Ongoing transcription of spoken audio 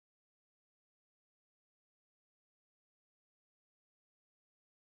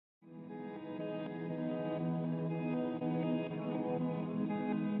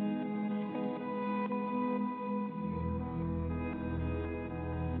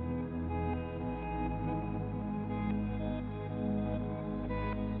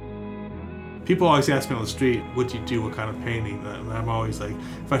People always ask me on the street, what do you do, what kind of painting? And I'm always like,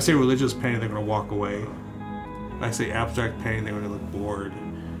 if I say religious painting, they're going to walk away. If I say abstract painting, they're going to look bored.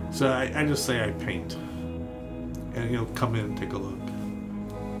 So I just say I paint. And come in and take a look.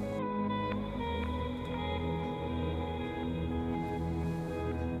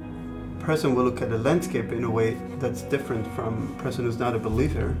 A person will look at the landscape in a way that's different from a person who's not a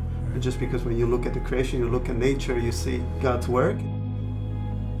believer. Just because when you look at the creation, you look at nature, you see God's work.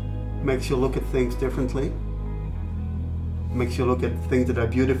 Makes you look at things differently. Makes you look at things that are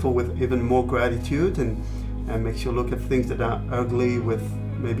beautiful with even more gratitude, and makes you look at things that are ugly with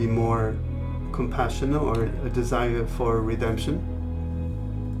maybe more compassion or a desire for redemption.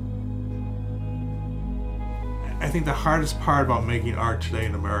 I think the hardest part about making art today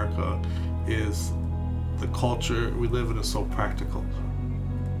in America is the culture we live in is so practical.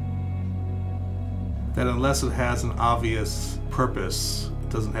 That unless it has an obvious purpose, it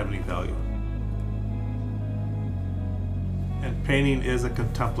doesn't have any value. And painting is a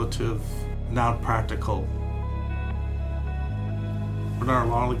contemplative, non-practical. Bernard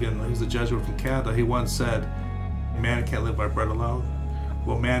Lonergan, he's a Jesuit from Canada, he once said, man can't live by bread alone.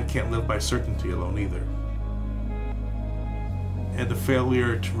 Well, man can't live by certainty alone either. And the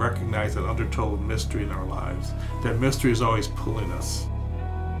failure to recognize that undertow of mystery in our lives, that mystery is always pulling us.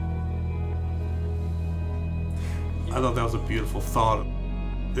 I thought that was a beautiful thought.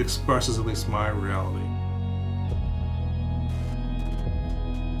 It expresses at least my reality.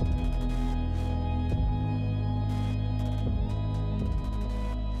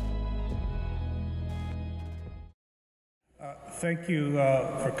 Thank you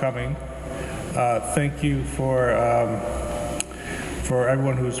for coming. Thank you for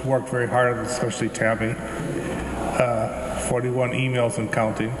everyone who's worked very hard on this, especially Tammy. 41 emails and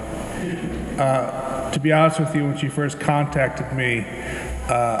counting. To be honest with you, when she first contacted me,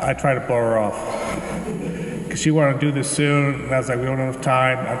 I tried to blow her off. Because she wanted to do this soon, and I was like, we don't have enough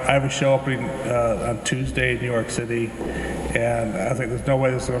time. I have a show opening on Tuesday in New York City, and I was like, there's no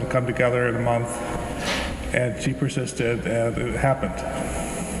way this is going to come together in a month. And she persisted, and it happened.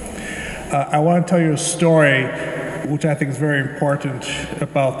 I want to tell you a story which I think is very important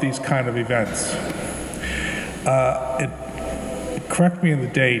about these kind of events. Correct me in the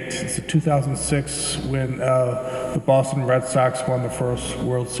date. It's 2006 when the Boston Red Sox won the first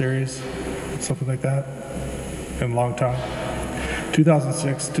World Series, something like that, in a long time.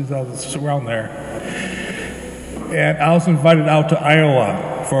 2006, 2006, around there. And I was invited out to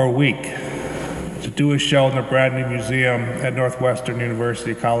Iowa for a week to do a show in the brand new museum at Northwestern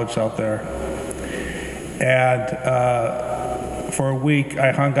University College out there. And for a week,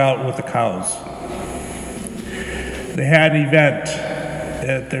 I hung out with the cows. They had an event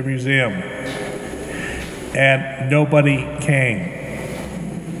at their museum, and nobody came.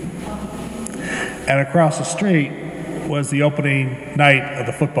 And across the street was the opening night of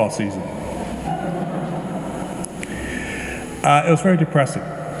the football season. It was very depressing.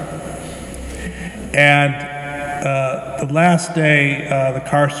 And the last day, the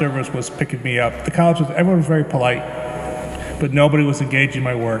car service was picking me up. The college everyone was very polite, but nobody was engaged in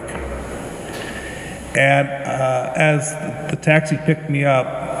my work. And as the taxi picked me up,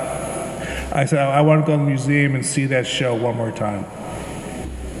 I said, I want to go to the museum and see that show one more time.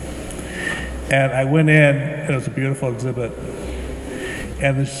 And I went in, and it was a beautiful exhibit.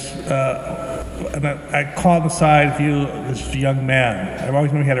 And and I caught the side view of this young man. I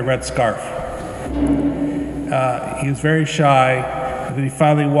always knew he had a red scarf. He was very shy, and then he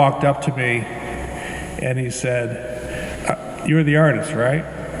finally walked up to me, and he said, you're the artist, right?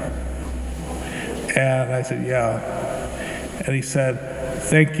 And I said, yeah. And he said,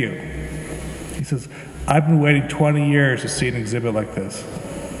 thank you. He says, I've been waiting 20 years to see an exhibit like this.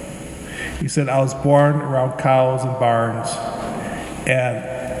 He said, I was born around cows and barns, and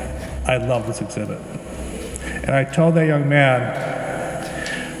I love this exhibit. And I told that young man,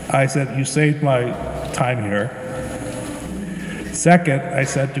 I said, you saved my time here. Second, I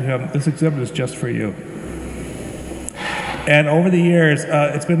said to him, this exhibit is just for you. And over the years,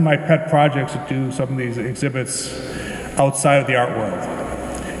 it's been my pet project to do some of these exhibits outside of the art world.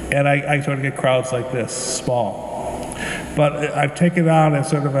 And I sort of get crowds like this, small. But I've taken it on as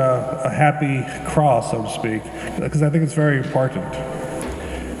sort of a happy cross, so to speak, because I think it's very important.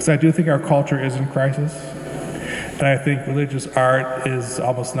 Because I do think our culture is in crisis. And I think religious art is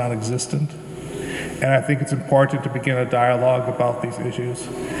almost non-existent. And I think it's important to begin a dialogue about these issues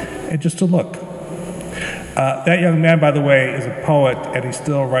and just to look. That young man, by the way, is a poet, and he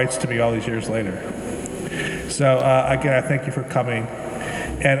still writes to me all these years later. So again, I thank you for coming.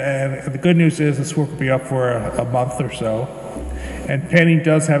 And the good news is this work will be up for a month or so. And painting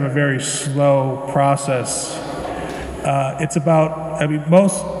does have a very slow process. It's about, I mean,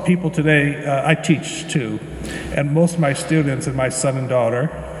 most people today, I teach too, and most of my students and my son and daughter,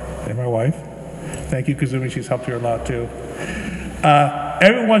 and my wife, thank you Kazumi, she's helped here a lot too.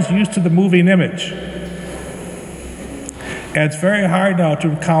 Everyone's used to the moving image. And it's very hard now to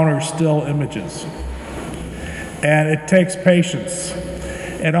encounter still images. And it takes patience.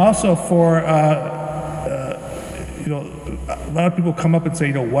 And also for, you know, a lot of people come up and say,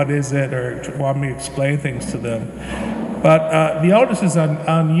 you know, what is it, or want me to explain things to them. But the onus is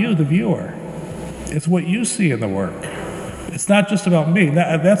on you, the viewer. It's what you see in the work. It's not just about me.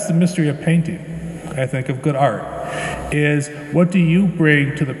 That's the mystery of painting, I think, of good art, is what do you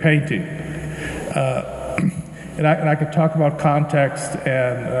bring to the painting? And I could talk about context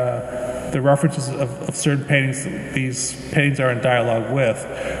and the references of certain paintings these paintings are in dialogue with.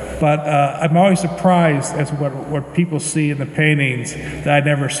 But I'm always surprised as what people see in the paintings that I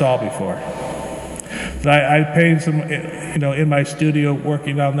never saw before. I painted some, you know, in my studio,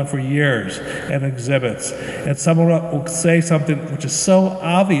 working on them for years, and exhibits. And someone will say something which is so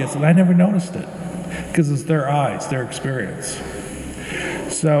obvious, and I never noticed it, because it's their eyes, their experience.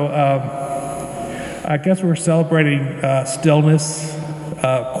 So I guess we're celebrating stillness,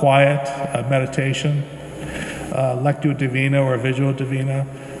 quiet, meditation, lectio divina or visual divina.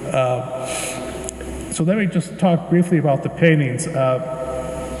 So let me just talk briefly about the paintings.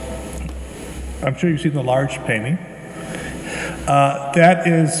 I'm sure you've seen the large painting. That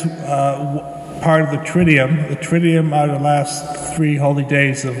is part of the Triduum. The Triduum are the last 3 holy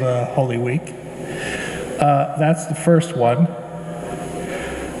days of Holy Week. That's the first one.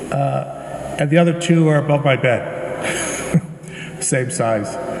 And the other 2 are above my bed. Same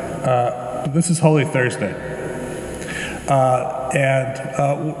size. This is Holy Thursday. And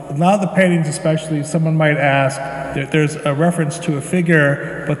a lot of the paintings, especially, someone might ask, there's a reference to a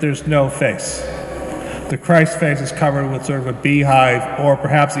figure, but there's no face. The Christ face is covered with sort of a beehive, or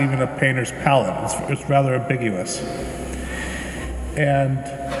perhaps even a painter's palette. It's rather ambiguous. And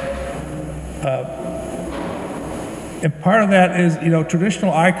part of that is, you know,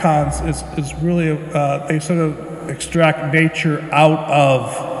 traditional icons is really, they sort of extract nature out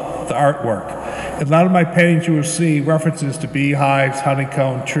of the artwork. In a lot of my paintings you will see references to beehives,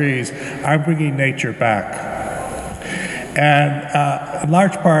 honeycomb, trees. I'm bringing nature back. And in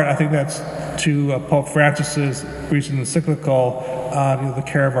large part, I think that's to Pope Francis's recent encyclical on the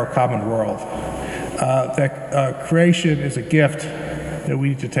care of our common world. That creation is a gift that we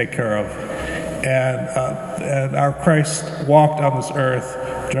need to take care of. And our Christ walked on this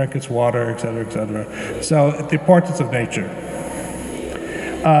earth, drank its water, etc., etc. So the importance of nature.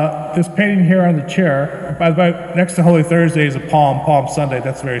 This painting here on the chair, by the way, next to Holy Thursday is a Palm Sunday.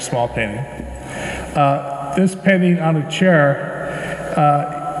 That's a very small painting. This painting on the chair,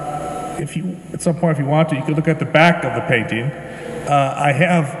 if you, at some point if you want to, you can look at the back of the painting. I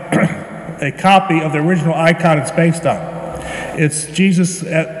have a copy of the original icon it's based on. It's Jesus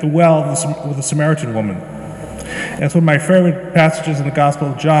at the well with the Samaritan woman. And it's one of my favorite passages in the Gospel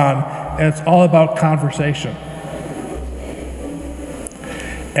of John, and it's all about conversation.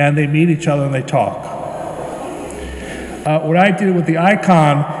 And they meet each other and they talk. What I did with the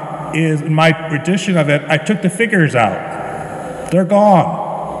icon is, in my edition of it, I took the figures out. They're gone.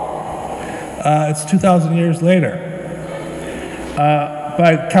 It's 2,000 years later. But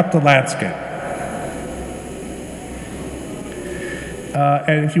I kept the landscape.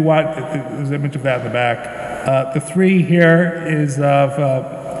 And if you want, there's an image of that in the back. The 3 here is of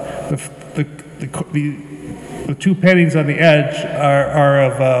the 2 paintings on the edge are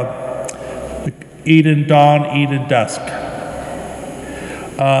of Eden dawn, Eden dusk.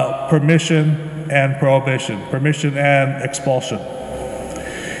 Permission and prohibition. Permission and expulsion.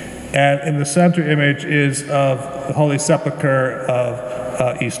 And in the center image is of the Holy Sepulchre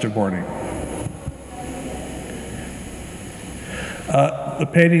of Easter morning. The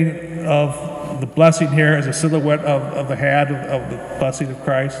painting of the blessing here is a silhouette of the hand of the blessing of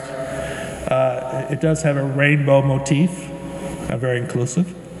Christ. It does have a rainbow motif, very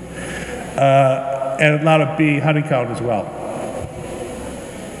inclusive, and a lot of bee honeycomb as well.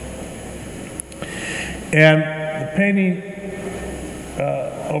 And the painting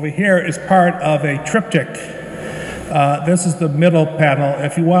over here is part of a triptych. This is the middle panel.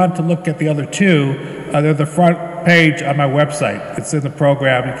 If you want to look at the other 2, they're the front page on my website. It's in the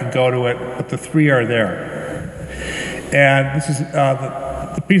program. You can go to it, but the 3 are there. And this is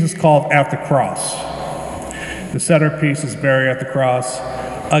the piece is called At the Cross. The centerpiece is Mary at the cross.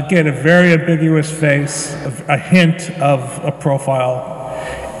 Again, a very ambiguous face, a hint of a profile.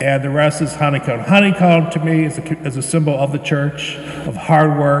 and the rest is honeycomb. Honeycomb to me is a symbol of the church, of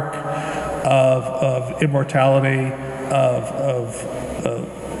hard work, of immortality,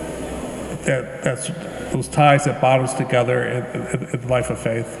 that's those ties that bond us together in the life of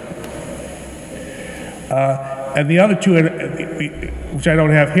faith. And the other two, which I don't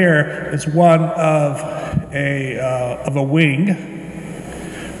have here, is one of a wing,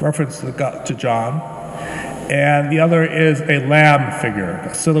 reference to John, and the other is a lamb figure,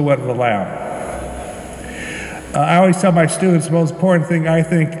 a silhouette of a lamb. I always tell my students the most important thing I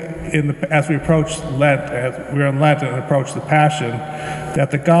think as we approach Lent, as we're in Lent and approach the Passion,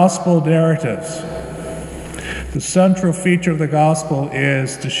 that the gospel narratives, the central feature of the gospel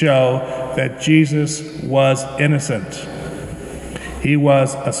is to show that Jesus was innocent. He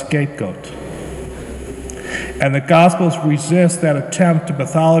was a scapegoat. And the gospels resist that attempt to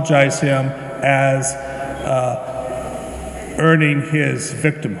mythologize him as earning his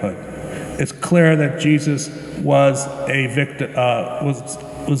victimhood. It's clear that Jesus was a victim,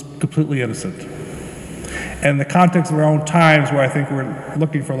 was completely innocent. And in the context of our own times, where I think we're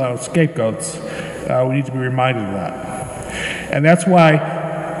looking for a lot of scapegoats, we need to be reminded of that. And that's why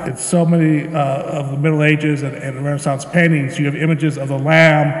in so many of the Middle Ages and Renaissance paintings, you have images of the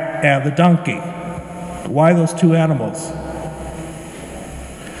lamb and the donkey. Why those two animals?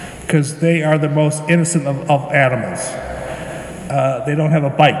 Because they are the most innocent of animals. They don't have a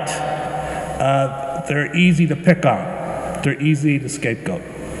bite. They're easy to pick on. They're easy to scapegoat.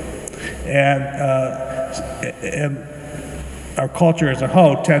 And our culture as a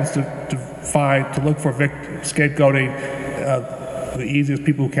whole tends to look for scapegoating the easiest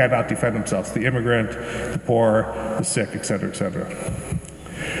people who cannot defend themselves: the immigrant, the poor, the sick, etc., etc.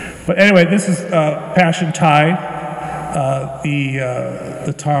 But anyway, this is Passiontide,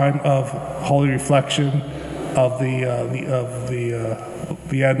 the time of holy reflection of the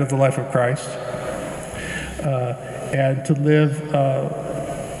end of the life of Christ, and to live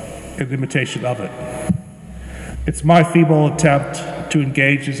in imitation of it. It's my feeble attempt to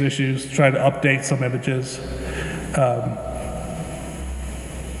engage these issues, try to update some images.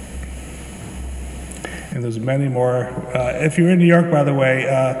 And there's many more. If you're in New York, by the way,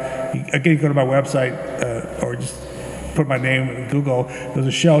 again, go to my website or just put my name in Google. There's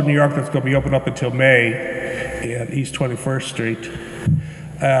a show in New York that's going to be open up until May in East 21st Street.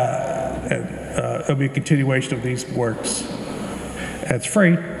 And it'll be a continuation of these works. And it's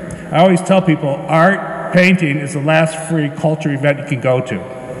free. I always tell people, art, painting is the last free culture event you can go to.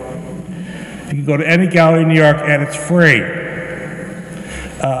 You can go to any gallery in New York and it's free.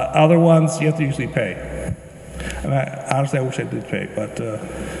 Other ones, you have to usually pay. And honestly, I wish I did pay, but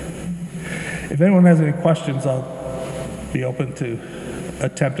if anyone has any questions, I'll be open to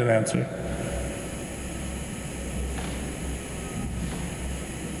attempt an answer.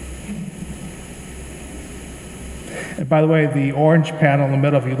 And by the way, the orange panel in the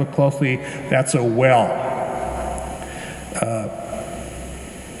middle, if you look closely, that's a well.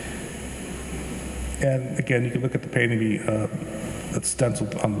 And again, you can look at the painting that's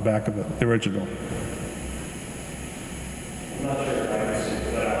stenciled on the back of it, the original. I'm not sure if I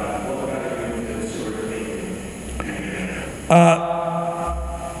understand, but what kind of doing this sort of painting?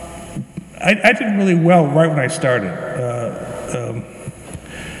 I did really well right when I started.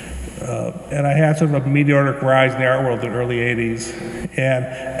 And I had sort of a meteoric rise in the art world in the early 80s. And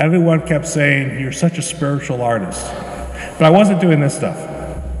everyone kept saying, "You're such a spiritual artist." But I wasn't doing this stuff.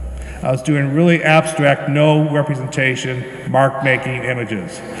 I was doing really abstract, no representation, mark-making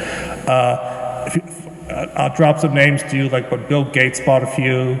images. I'll drop some names to you, like what Bill Gates bought a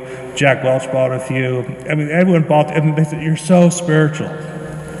few, Jack Welch bought a few. I mean, everyone bought, and they said, "You're so spiritual."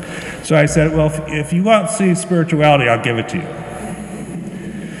 So I said, well, if you want to see spirituality, I'll give it to you.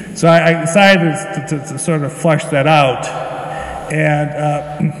 So I decided to sort of flesh that out. And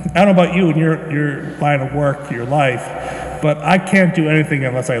I don't know about you and your line of work, your life, but I can't do anything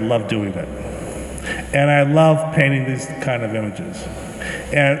unless I love doing it. And I love painting these kind of images.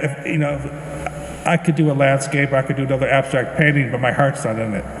 And if I could do a landscape, I could do another abstract painting, but my heart's not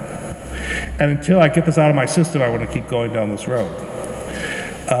in it. And until I get this out of my system, I want to keep going down this road.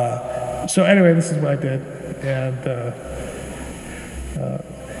 So anyway, this is what I did. And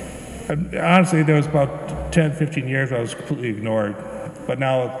honestly, there was about 10, 15 years where I was completely ignored. But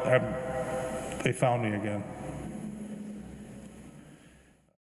now they found me again.